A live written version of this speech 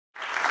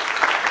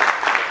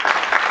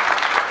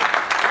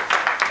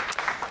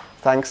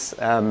Thanks.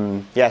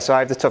 Yeah, so I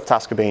have the tough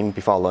task of being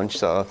before lunch,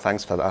 so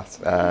thanks for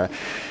that.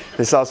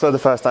 This is also the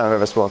first time I've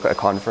ever spoke at a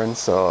conference,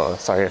 so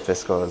sorry if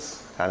this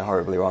goes kind of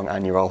horribly wrong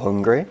and you're all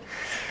hungry.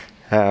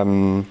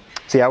 So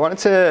yeah, I wanted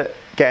to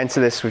get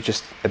into this with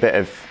just a bit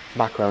of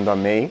background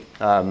on me.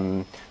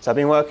 So I've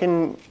been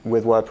working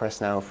with WordPress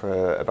now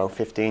for about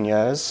 15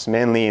 years,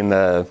 mainly in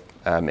the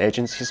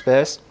agency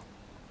space.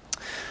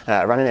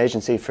 I ran an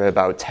agency for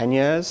about 10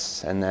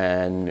 years and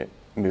then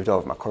moved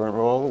over to my current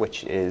role,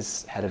 which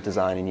is Head of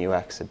Design and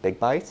UX at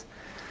BigByte.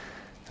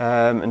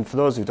 And for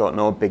those who don't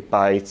know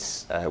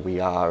BigByte, we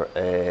are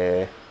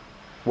a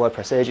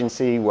WordPress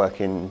agency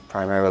working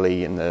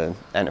primarily in the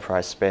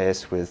enterprise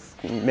space with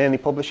mainly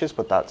publishers,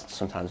 but that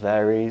sometimes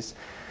varies.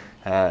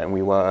 And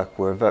we're a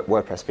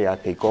WordPress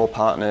VIP Gold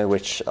partner,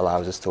 which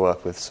allows us to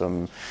work with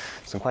some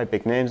quite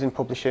big names in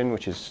publishing,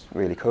 which is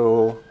really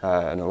cool,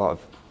 and a lot of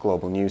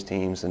global news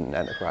teams and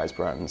enterprise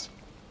brands.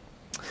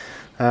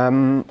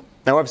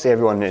 Now, obviously,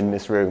 everyone in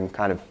this room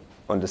kind of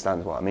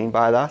understands what I mean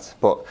by that,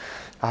 but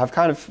I have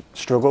kind of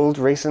struggled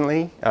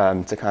recently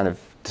to kind of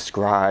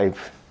describe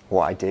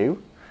what I do.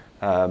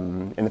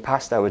 In the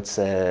past, I would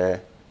say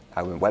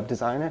I'm a web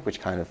designer, which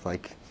kind of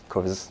like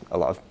covers a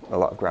lot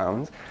of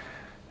ground.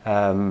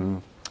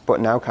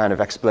 But now, kind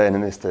of explaining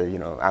this to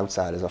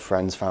outsiders or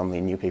friends, family,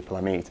 new people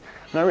I meet,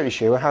 I'm not really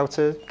sure how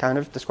to kind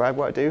of describe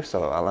what I do.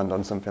 So I'll land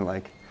on something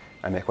like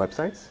I make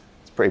websites.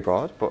 It's pretty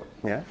broad, but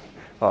yeah.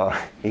 Or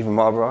even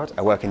more broad,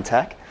 I work in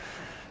tech.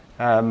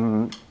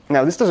 Now,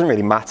 this doesn't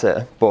really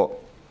matter, but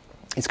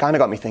it's kind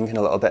of got me thinking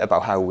a little bit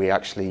about how we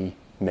actually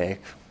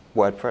make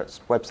WordPress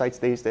websites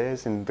these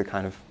days in the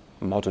kind of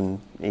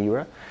modern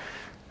era.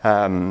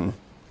 And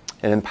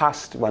in the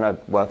past, when I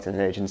worked in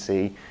an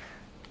agency,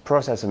 the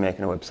process of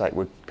making a website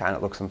would kind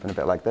of look something a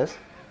bit like this.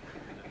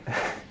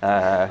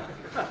 A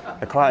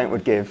client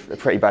would give a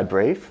pretty bad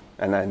brief,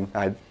 and then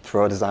I'd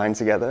throw a design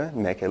together and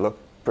make it look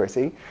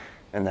pretty.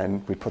 And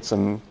then we'd put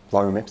some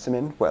lorem ipsum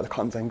in where the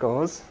content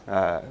goes.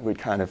 We'd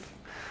kind of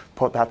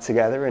put that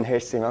together in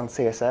HTML and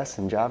CSS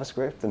and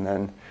JavaScript, and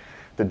then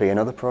there'd be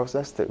another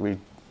process that we'd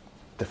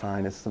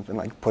define as something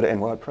like put it in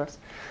WordPress,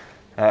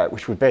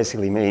 which would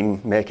basically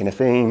mean making a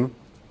theme,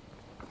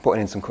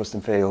 putting in some custom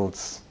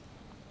fields,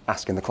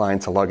 asking the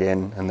client to log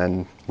in, and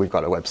then we've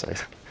got a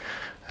website.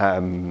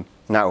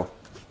 Now,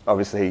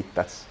 obviously,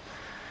 that's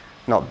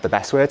not the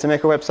best way to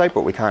make a website,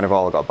 but we kind of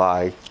all got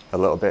by a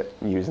little bit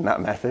using that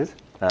method.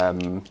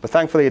 But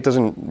thankfully, it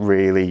doesn't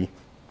really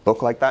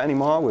look like that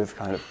anymore with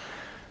kind of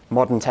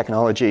modern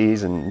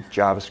technologies and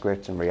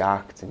JavaScript and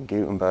React and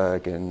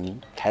Gutenberg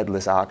and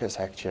headless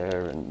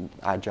architecture and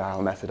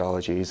agile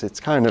methodologies.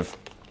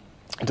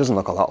 It doesn't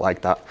look a lot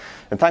like that.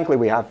 And thankfully,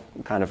 we have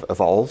kind of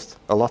evolved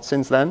a lot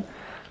since then,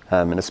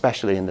 and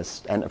especially in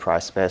this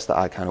enterprise space that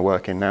I kind of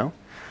work in now.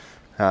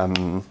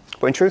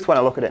 But in truth, when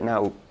I look at it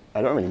now,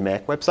 I don't really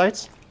make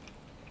websites.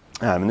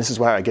 And this is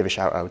where I give a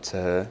shout out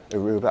to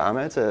Aruba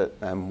Ahmed at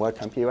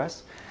WordCamp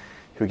US,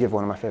 who gave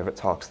one of my favorite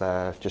talks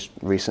there just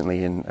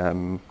recently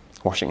in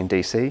Washington,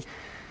 DC.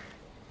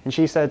 And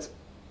she said,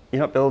 you're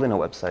not building a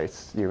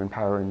website, you're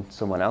empowering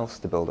someone else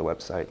to build a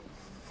website.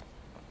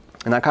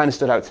 And that kind of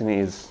stood out to me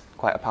as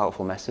quite a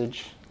powerful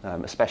message,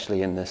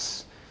 especially in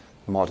this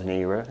modern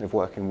era of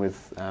working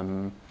with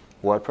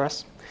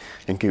WordPress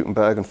and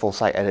Gutenberg and full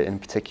site edit in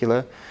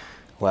particular,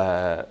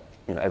 where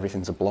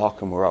everything's a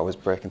block and we're always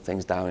breaking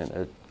things down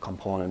into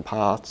component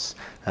parts.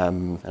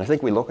 And I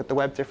think we look at the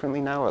web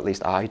differently now, or at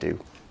least I do.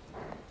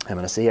 And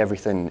I see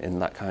everything in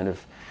that kind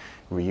of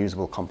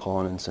reusable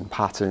components and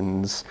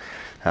patterns.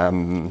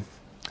 And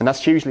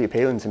that's hugely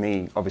appealing to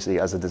me, obviously,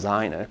 as a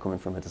designer, coming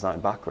from a design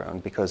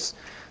background, because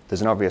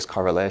there's an obvious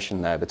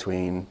correlation there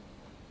between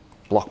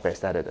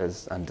block-based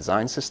editors and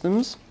design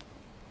systems.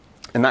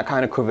 And that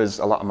kind of covers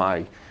a lot of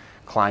my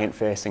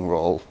client-facing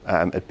role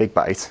at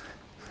BigByte.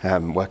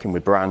 Working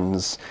with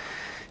brands,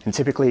 and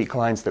typically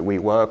clients that we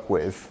work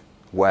with,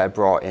 we're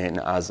brought in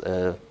as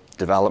a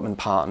development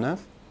partner.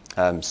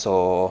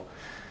 So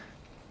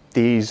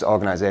these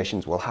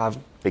organizations will have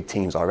big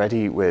teams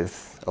already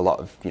with a lot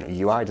of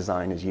UI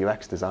designers,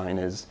 UX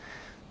designers,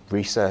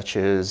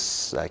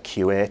 researchers,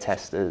 QA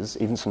testers,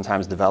 even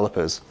sometimes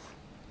developers.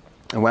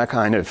 And we're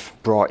kind of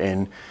brought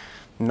in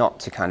not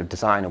to kind of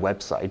design a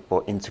website,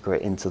 but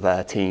integrate into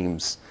their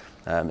teams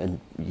and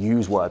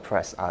use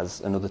WordPress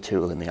as another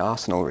tool in the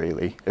arsenal,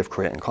 really, of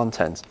creating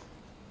content.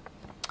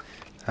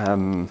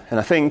 And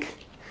I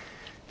think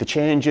the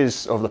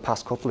changes over the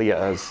past couple of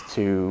years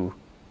to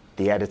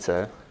the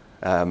editor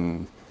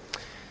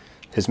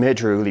has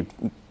made really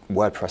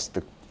WordPress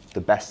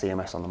the best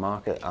CMS on the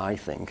market, I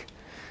think.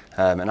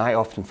 And I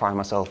often find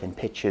myself in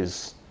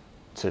pitches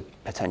to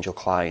potential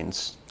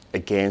clients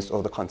against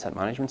other content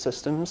management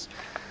systems.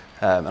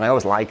 And I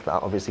always like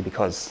that, obviously,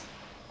 because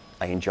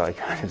I enjoy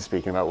kind of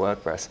speaking about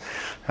WordPress.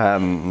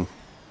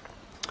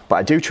 But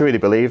I do truly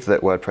believe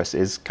that WordPress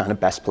is kind of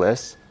best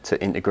placed to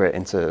integrate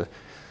into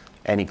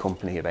any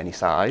company of any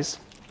size.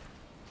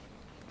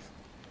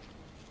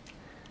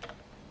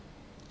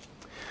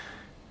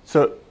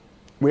 So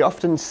we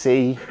often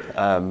see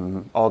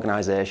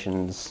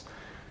organizations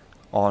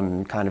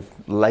on kind of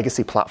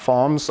legacy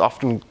platforms,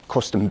 often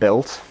custom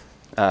built.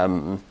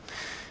 And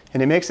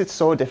it makes it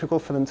so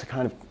difficult for them to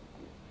kind of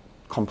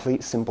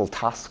complete simple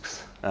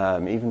tasks.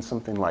 Even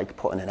something like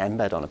putting an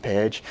embed on a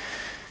page,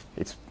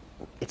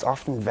 it's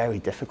often very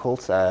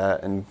difficult,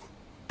 and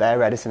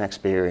their editing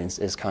experience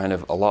is kind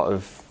of a lot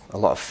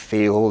of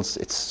fields.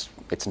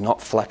 It's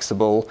not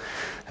flexible.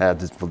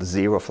 There's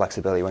zero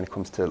flexibility when it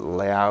comes to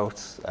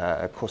layout,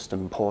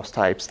 custom post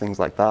types, things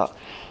like that.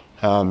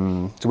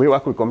 So we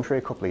worked with Gumtree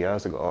a couple of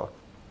years ago,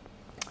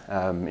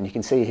 and you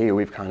can see here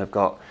we've kind of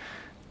got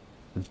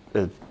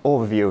an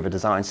overview of a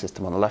design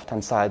system on the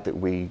left-hand side that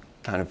we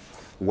kind of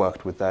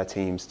worked with their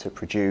teams to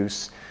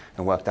produce,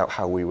 and worked out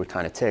how we would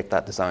kind of take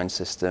that design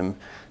system,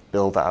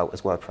 build that out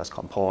as WordPress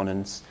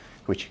components,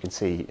 which you can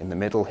see in the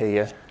middle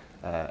here,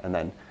 and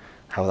then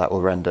how that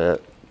will render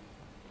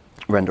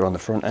on the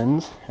front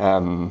end.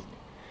 And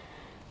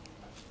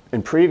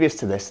previous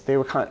to this, they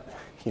were kind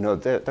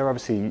of, they're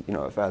obviously,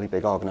 a fairly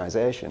big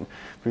organization,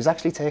 but it was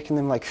actually taking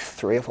them like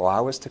 3 or 4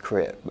 hours to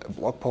create a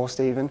blog post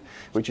even,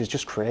 which is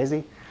just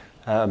crazy.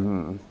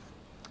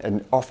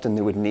 And often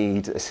they would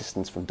need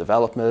assistance from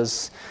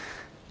developers.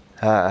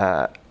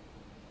 And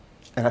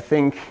I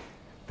think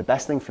the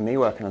best thing for me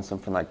working on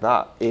something like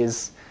that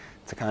is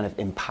to kind of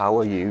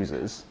empower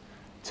users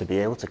to be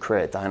able to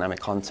create dynamic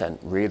content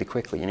really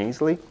quickly and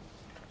easily.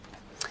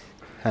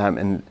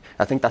 And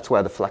I think that's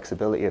where the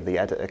flexibility of the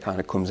editor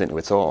kind of comes into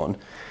its own,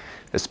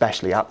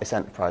 especially at this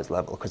enterprise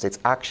level, because it's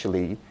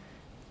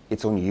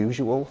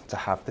unusual to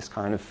have this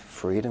kind of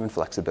freedom and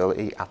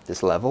flexibility at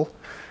this level.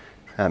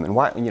 And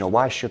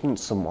why shouldn't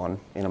someone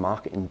in a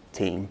marketing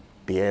team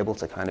be able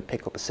to kind of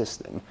pick up a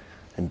system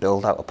and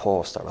build out a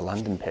post or a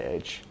landing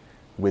page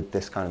with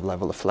this kind of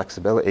level of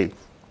flexibility?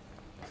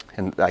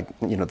 And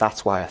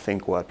that's why I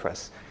think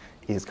WordPress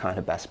is kind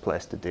of best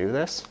placed to do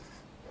this.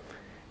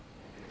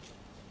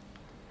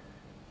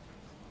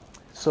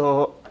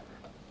 So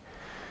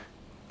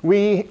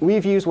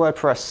we've used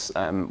WordPress,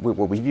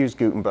 we've used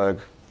Gutenberg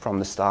from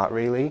the start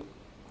really,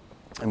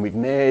 and we've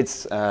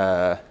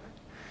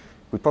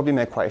probably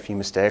made quite a few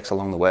mistakes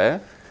along the way.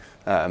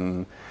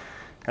 And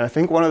I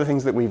think one of the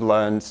things that we've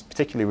learned,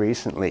 particularly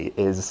recently,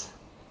 is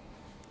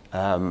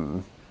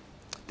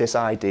this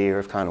idea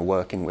of kind of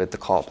working with the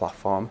core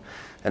platform.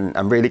 And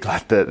I'm really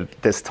glad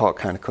that this talk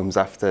kind of comes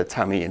after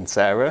Tammy and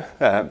Sarah,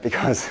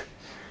 because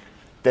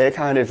they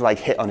kind of like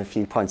hit on a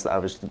few points that I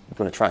was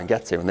going to try and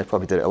get to, and they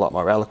probably did it a lot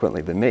more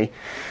eloquently than me.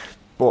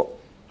 But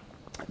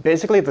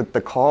basically, the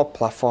core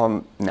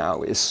platform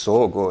now is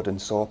so good and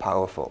so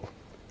powerful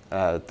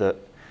that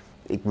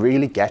it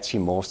really gets you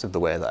most of the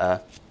way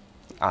there,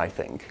 I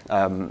think.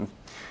 But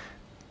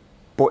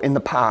in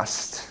the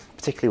past,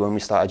 particularly when we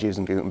started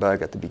using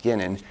Gutenberg at the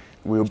beginning,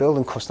 we were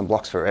building custom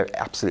blocks for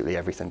absolutely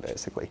everything,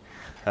 basically.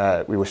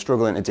 We were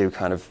struggling to do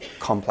kind of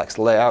complex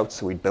layouts,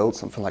 so we'd build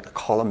something like a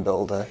column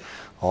builder,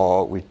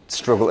 or we'd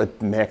struggle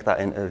to make that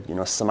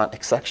into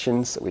semantic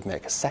sections, so we'd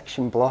make a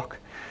section block.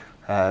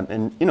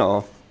 And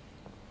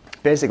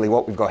basically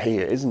what we've got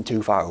here isn't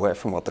too far away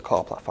from what the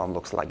core platform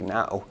looks like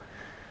now.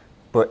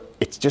 But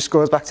it just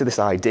goes back to this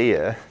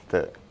idea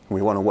that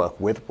we want to work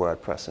with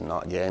WordPress and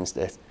not against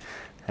it.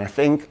 And I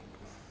think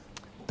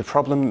the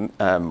problem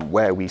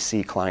where we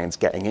see clients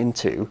getting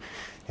into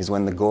is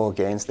when they go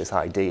against this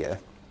idea.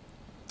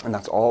 And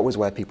that's always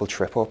where people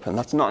trip up. And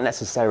that's not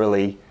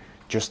necessarily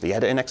just the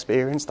editing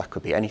experience. That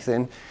could be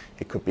anything.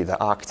 It could be the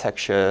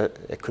architecture.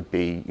 It could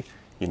be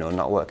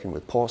not working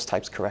with post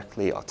types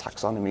correctly, or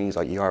taxonomies,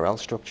 or URL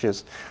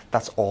structures.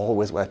 That's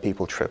always where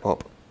people trip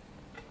up.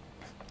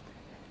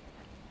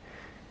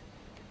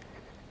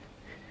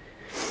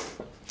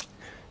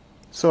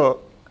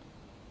 So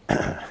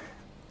at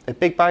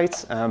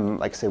BigByte,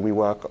 like I say, we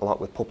work a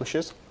lot with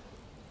publishers.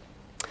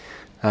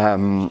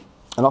 And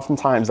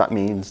oftentimes that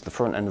means the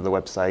front end of the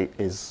website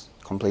is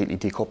completely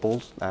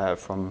decoupled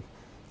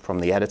from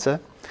the editor.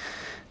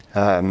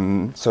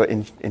 So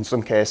in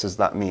some cases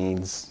that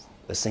means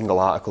a single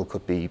article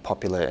could be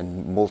popular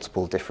in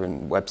multiple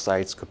different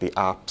websites, could be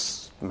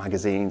apps,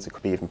 magazines, it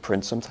could be even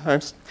print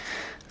sometimes.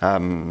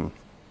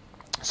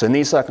 So in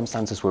these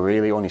circumstances, we're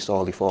really only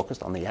solely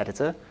focused on the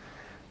editor.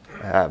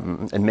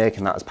 And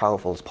making that as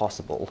powerful as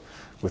possible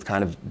with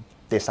kind of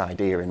this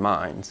idea in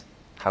mind.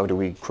 How do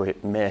we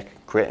make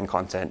creating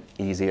content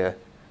easier,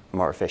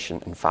 more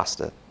efficient, and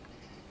faster?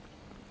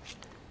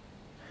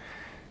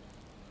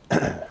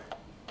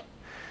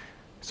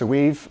 So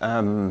we've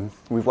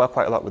worked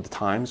quite a lot with the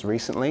Times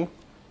recently.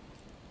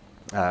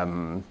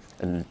 And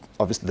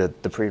obviously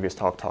the previous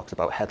talk talks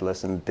about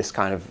headless, and this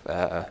kind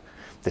of,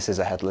 this is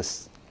a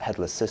headless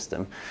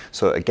system.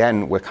 So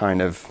again, we're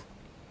kind of,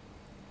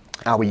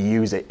 our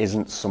user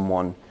isn't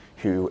someone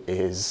who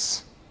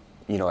is,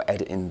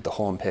 editing the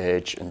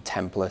homepage and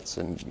templates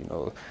and,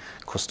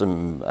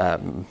 custom,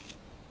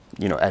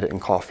 editing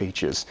core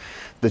features.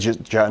 They're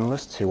just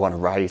journalists who want to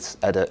write,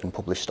 edit, and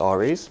publish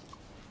stories.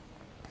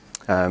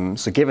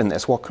 So given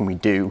this, what can we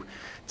do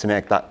to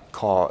make that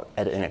core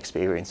editing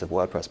experience of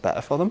WordPress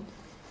better for them?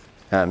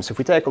 So if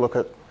we take a look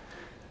at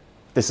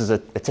this is a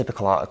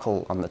typical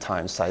article on the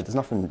Times site. There's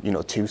nothing,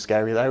 too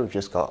scary there. We've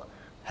just got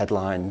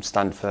headline,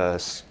 stand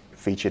first,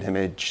 featured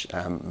image,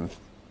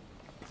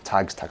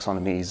 tags,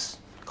 taxonomies,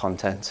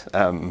 content.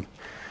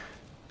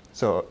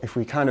 So if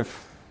we kind of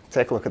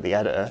take a look at the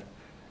editor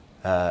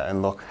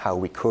and look how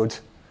we could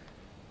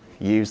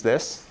use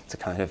this to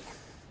kind of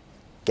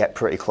get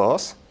pretty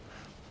close.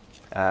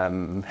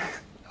 I'll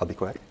be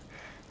quick.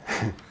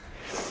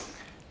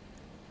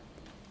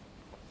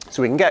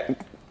 So we can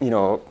get,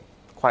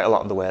 quite a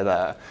lot of the way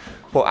there.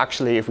 But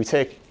actually, if we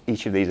take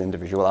each of these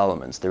individual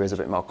elements, there is a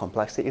bit more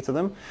complexity to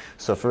them.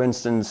 So for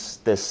instance,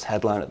 this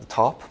headline at the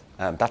top,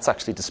 that's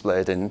actually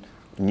displayed in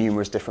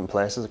numerous different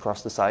places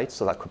across the site.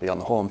 So that could be on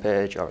the home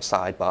page or a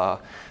sidebar,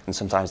 and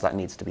sometimes that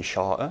needs to be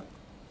shorter.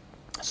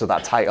 So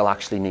that title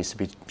actually needs to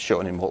be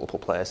shown in multiple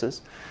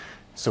places.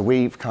 So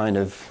we've kind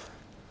of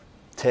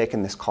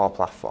taken this core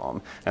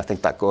platform, and I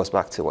think that goes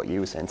back to what you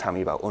were saying,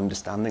 Tammy, about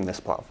understanding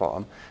this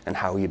platform and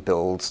how you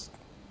build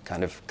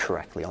kind of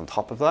correctly on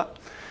top of that.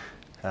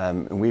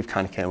 And we've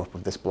kind of came up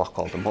with this block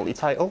called the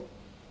multi-title,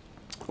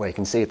 where you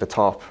can see at the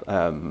top,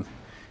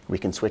 we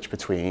can switch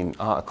between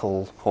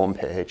article,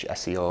 homepage,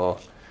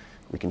 SEO.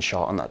 We can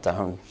shorten that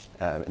down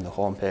in the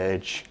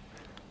homepage.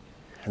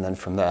 And then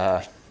from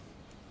there,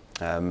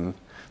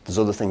 there's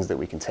other things that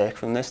we can take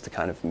from this to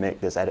kind of make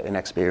this editing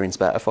experience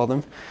better for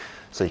them.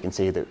 So you can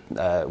see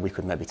that we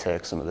could maybe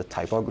take some of the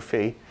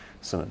typography,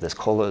 some of this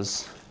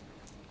colors,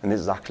 and this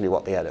is actually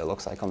what the editor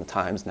looks like on the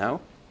Times now.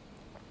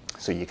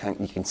 So you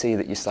can see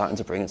that you're starting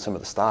to bring in some of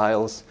the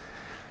styles,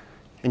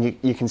 and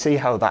you can see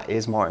how that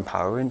is more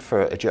empowering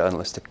for a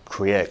journalist to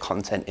create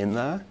content in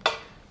there.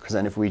 Because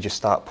then if we just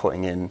start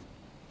putting in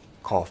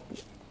core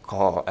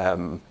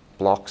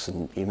blocks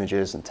and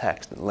images and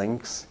text and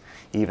links,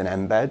 even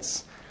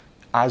embeds,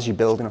 as you're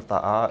building up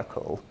that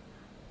article,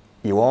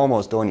 you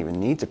almost don't even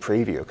need to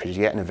preview because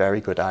you're getting a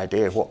very good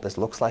idea of what this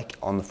looks like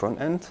on the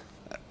front end.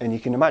 And you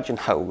can imagine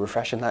how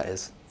refreshing that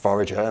is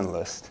for a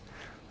journalist,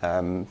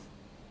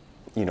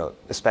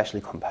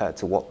 especially compared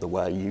to what they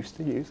were used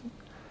to using.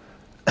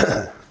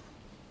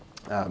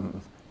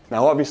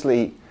 Now,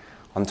 obviously,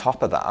 on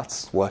top of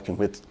that, working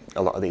with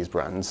a lot of these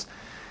brands,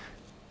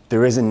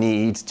 there is a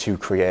need to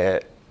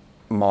create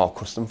more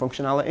custom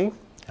functionality.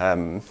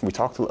 We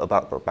talked a little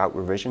about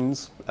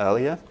revisions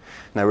earlier.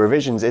 Now,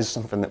 revisions is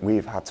something that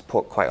we've had to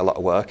put quite a lot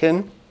of work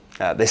in.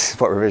 This is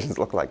what revisions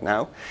look like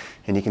now.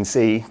 And you can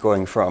see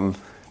going from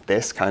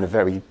this kind of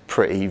very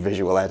pretty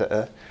visual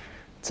editor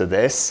to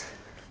this,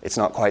 it's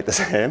not quite the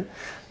same.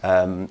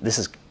 This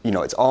is,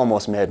 it's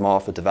almost made more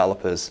for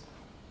developers.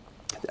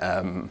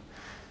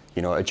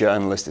 A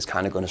journalist is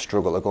kind of going to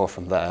struggle to go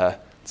from there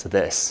to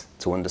this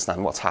to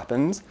understand what's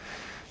happened.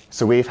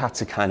 So we've had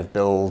to kind of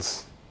build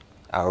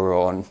our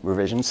own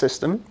revision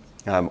system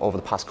over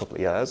the past couple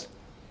of years.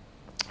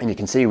 And you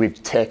can see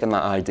we've taken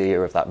that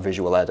idea of that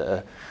visual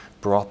editor,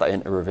 brought that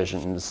into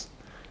revisions,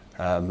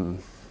 and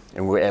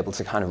we're able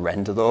to kind of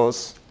render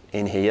those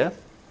in here.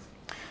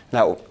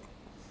 Now,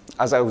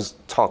 as I was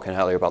talking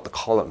earlier about the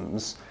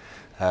columns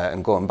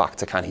and going back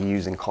to kind of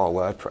using core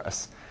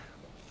WordPress,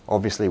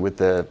 obviously with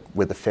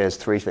the phase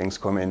 3 things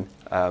coming,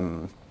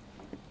 in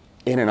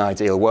an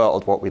ideal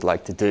world, what we'd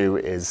like to do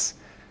is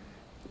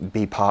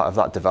be part of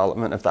that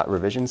development of that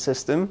revision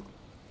system,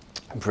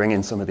 bring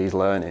in some of these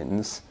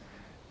learnings,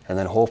 and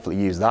then hopefully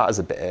use that as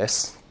a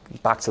base,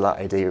 back to that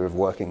idea of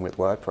working with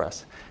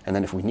WordPress. And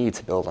then if we need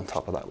to build on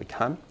top of that, we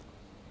can.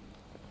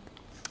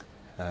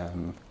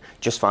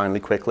 Just finally,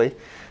 quickly,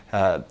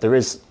 there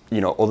is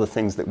other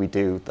things that we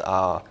do that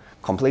are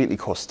completely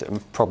custom,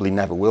 probably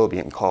never will be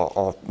in core,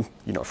 or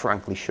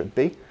frankly should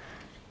be.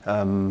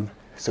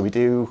 So we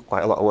do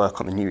quite a lot of work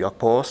on the New York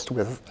Post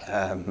with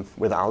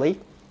Ali,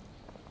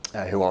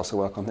 who also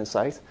work on this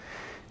site.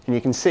 And you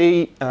can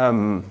see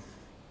the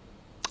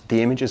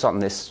images on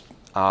this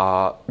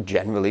are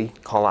generally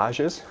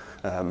collages.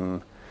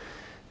 And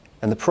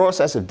the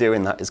process of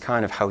doing that is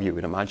kind of how you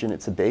would imagine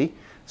it to be.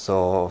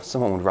 So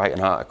someone would write an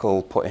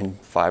article, put in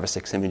 5 or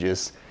 6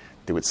 images,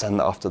 they would send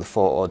that off to the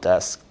photo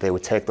desk, they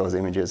would take those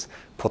images,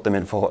 put them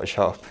in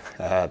Photoshop,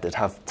 they'd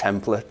have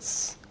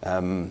templates,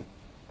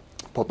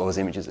 put those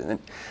images in,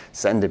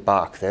 send it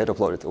back, they'd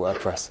upload it to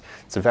WordPress.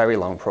 It's a very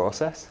long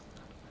process.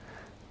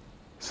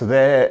 So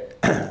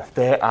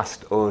they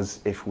asked us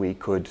if we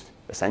could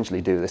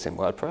essentially do this in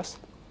WordPress.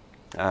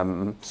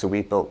 So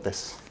we built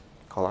this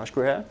collage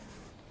creator.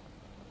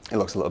 It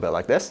looks a little bit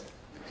like this.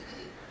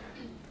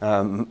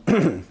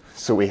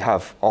 So we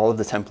have all of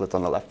the templates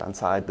on the left-hand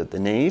side that they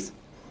need,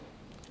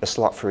 a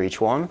slot for each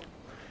one.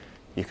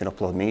 You can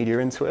upload media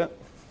into it.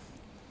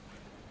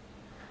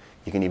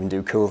 You can even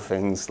do cool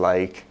things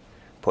like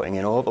putting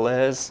in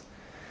overlays.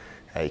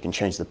 You can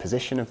change the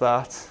position of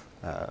that,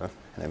 and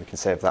then we can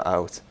save that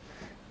out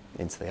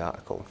into the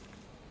article.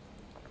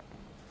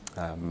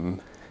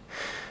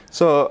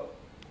 So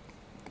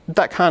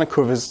that kind of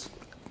covers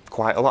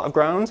quite a lot of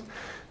ground,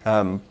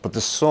 but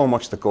there's so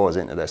much that goes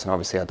into this, and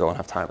obviously I don't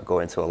have time to go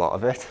into a lot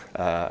of it.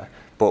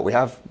 But we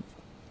have,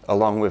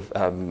 along with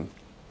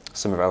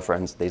some of our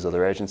friends at these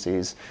other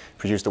agencies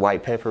produced a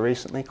white paper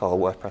recently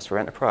called WordPress for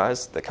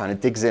Enterprise that kind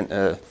of digs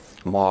into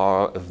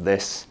more of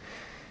this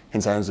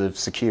in terms of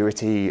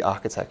security,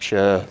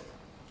 architecture,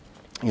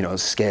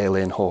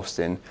 scaling,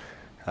 hosting,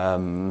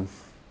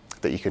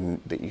 that you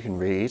can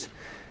read.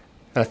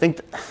 And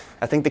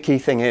I think the key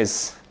thing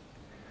is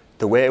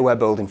the way we're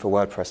building for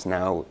WordPress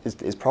now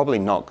is probably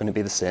not going to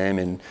be the same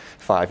in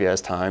 5 years'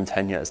 time,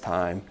 10 years'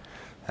 time.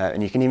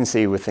 And you can even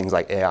see with things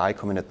like AI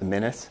coming at the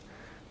minute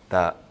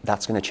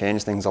that's going to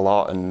change things a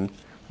lot. And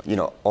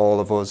all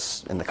of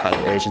us in the kind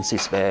of agency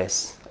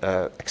space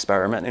are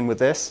experimenting with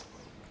this.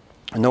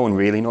 And no one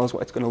really knows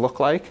what it's going to look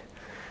like.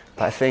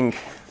 But I think,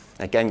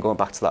 again, going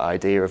back to that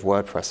idea of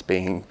WordPress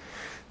being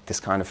this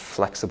kind of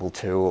flexible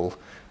tool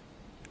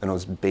and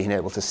us being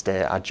able to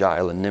stay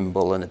agile and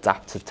nimble and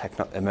adapt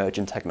to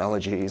emerging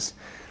technologies,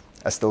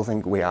 I still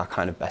think we are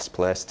kind of best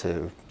placed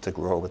to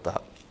grow with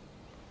that.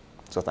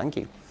 So thank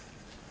you.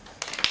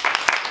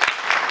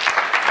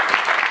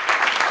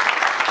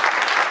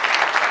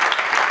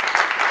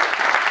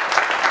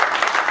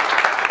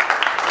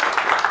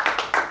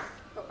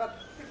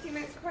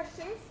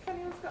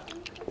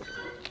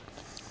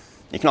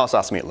 You can also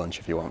ask me at lunch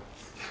if you want,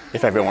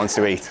 if everyone wants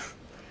to eat.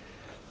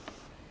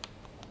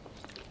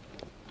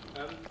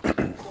 What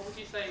would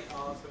you say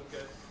are some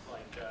good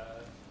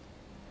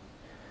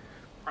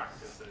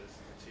practices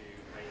to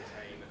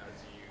maintain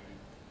as you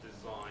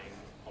design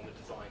on the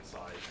design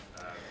side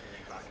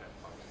new backend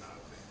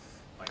functionality?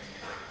 Like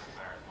some things to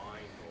bear in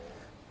mind or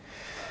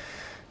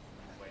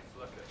ways to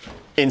look at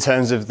it? In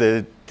terms of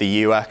the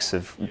UX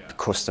of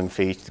custom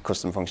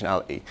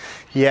functionality,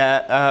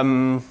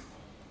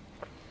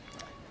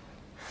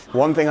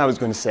 one thing I was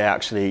going to say,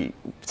 actually,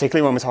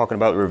 particularly when we're talking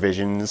about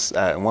revisions,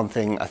 one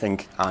thing I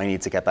think I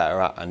need to get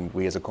better at, and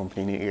we as a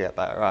company need to get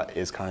better at,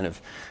 is kind of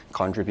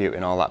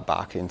contributing all that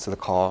back into the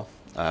core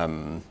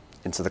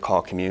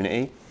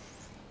community.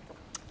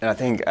 And I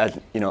think,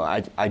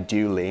 I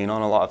do lean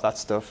on a lot of that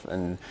stuff,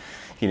 and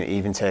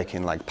even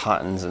taking like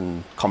patterns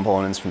and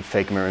components from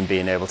Figma and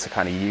being able to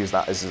kind of use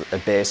that as a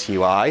base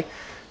UI.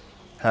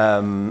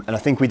 And I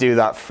think we do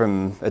that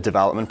from a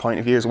development point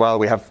of view as well.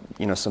 We have,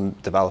 some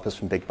developers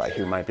from BigByte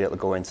who might be able to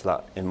go into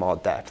that in more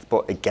depth.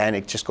 But again,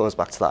 it just goes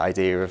back to that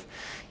idea of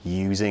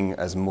using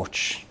as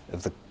much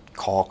of the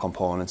core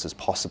components as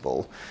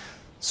possible,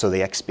 so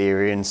the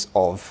experience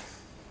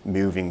of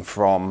moving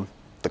from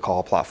the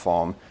core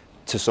platform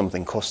to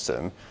something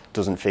custom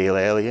doesn't feel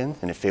alien,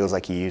 and it feels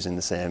like you're using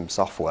the same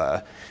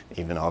software,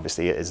 even though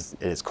obviously it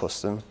is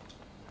custom.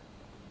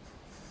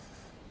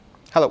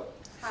 Hello.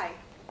 Hi.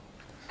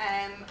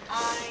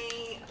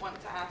 I want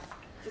to ask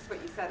just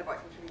what you said about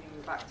contributing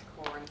back to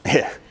core.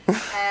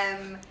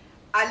 And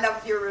I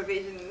loved your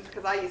revisions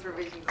because I use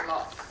revisions a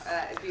lot.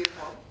 It's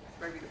beautiful. It's a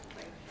very beautiful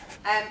thing.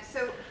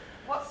 So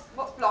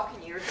what's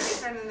blocking you? Or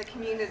is there anything the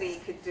community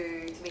could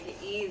do to make it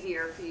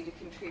easier for you to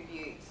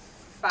contribute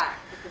back?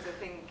 Because I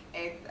think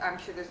I'm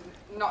sure there's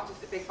not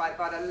just a BigByte,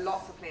 but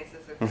lots of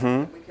places that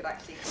we could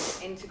actually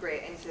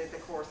integrate into the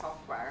core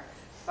software,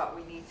 but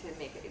we need to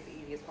make it as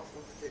easy as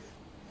possible for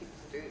people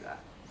to do that.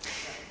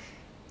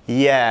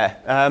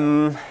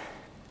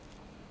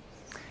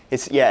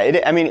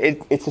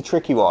 It's a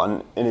tricky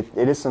one, and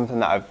it is something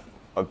that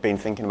I've been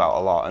thinking about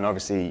a lot. And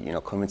obviously,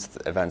 coming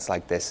to events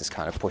like this is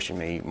kind of pushing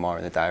me more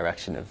in the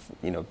direction of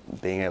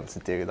being able to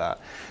do that,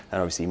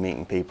 and obviously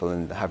meeting people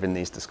and having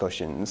these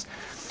discussions.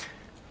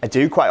 I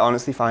do quite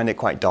honestly find it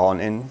quite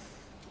daunting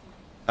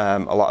a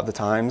lot of the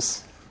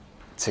times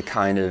to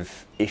kind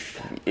of,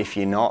 if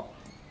you're not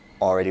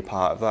already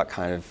part of that,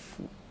 kind of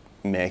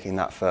making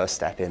that first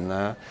step in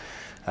there.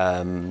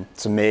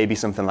 So maybe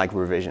something like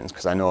revisions,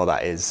 because I know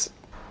that is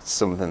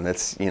something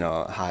that's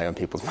high on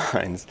people's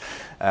minds.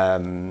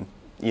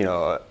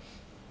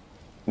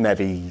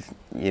 Maybe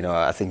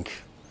I think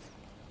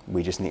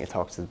we just need to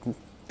talk to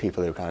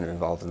people who are kind of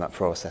involved in that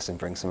process and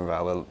bring some of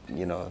our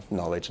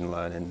knowledge and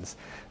learnings.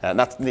 And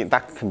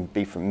that can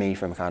be from me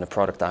from a kind of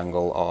product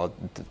angle or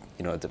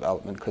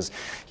development, because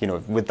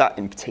with that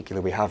in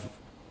particular we have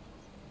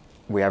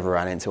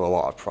ran into a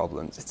lot of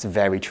problems. It's a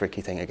very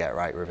tricky thing to get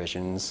right,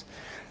 revisions.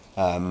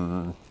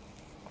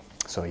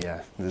 So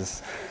yeah,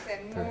 there's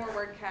more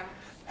WordCamps.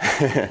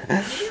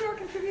 Maybe more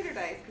contributor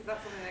days, because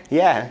that's something that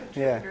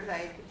contributor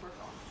day could work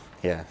on.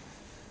 Yeah.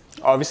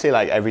 Obviously,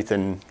 like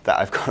everything that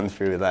I've gone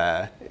through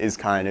there is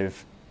kind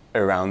of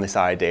around this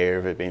idea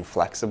of it being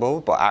flexible,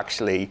 but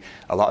actually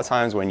a lot of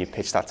times when you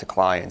pitch that to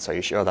clients or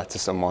you show that to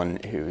someone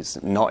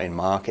who's not in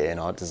marketing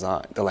or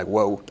design, they're like,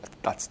 whoa,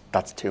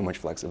 that's too much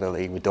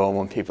flexibility. We don't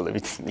want people to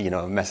be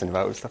messing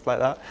about with stuff like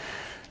that.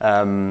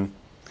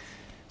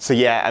 So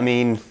yeah, I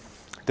mean,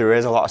 there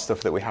is a lot of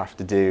stuff that we have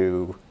to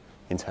do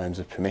in terms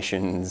of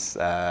permissions,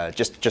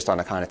 just on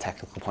a kind of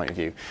technical point of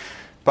view.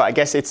 But I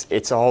guess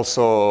it's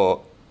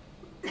also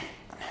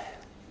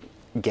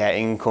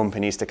getting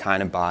companies to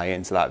kind of buy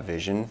into that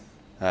vision,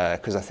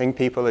 because I think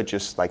people are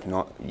just like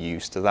not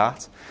used to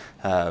that.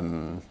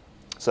 So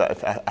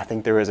I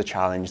think there is a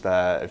challenge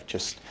there of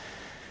just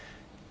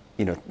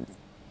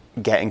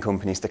getting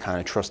companies to kind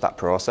of trust that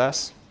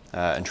process.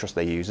 and trust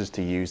their users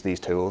to use these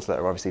tools that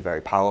are obviously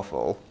very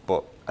powerful.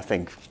 But I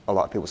think a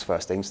lot of people's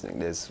first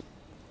instinct is,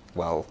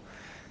 well,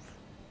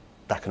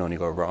 that can only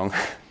go wrong.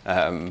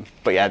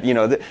 But yeah, you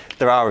know,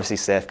 there are obviously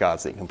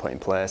safeguards that you can put in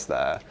place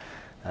there.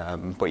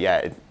 But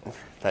yeah,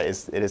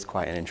 it is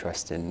quite an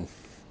interesting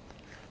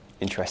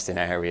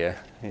area,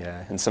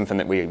 yeah, and something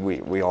that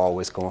we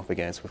always come up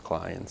against with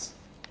clients.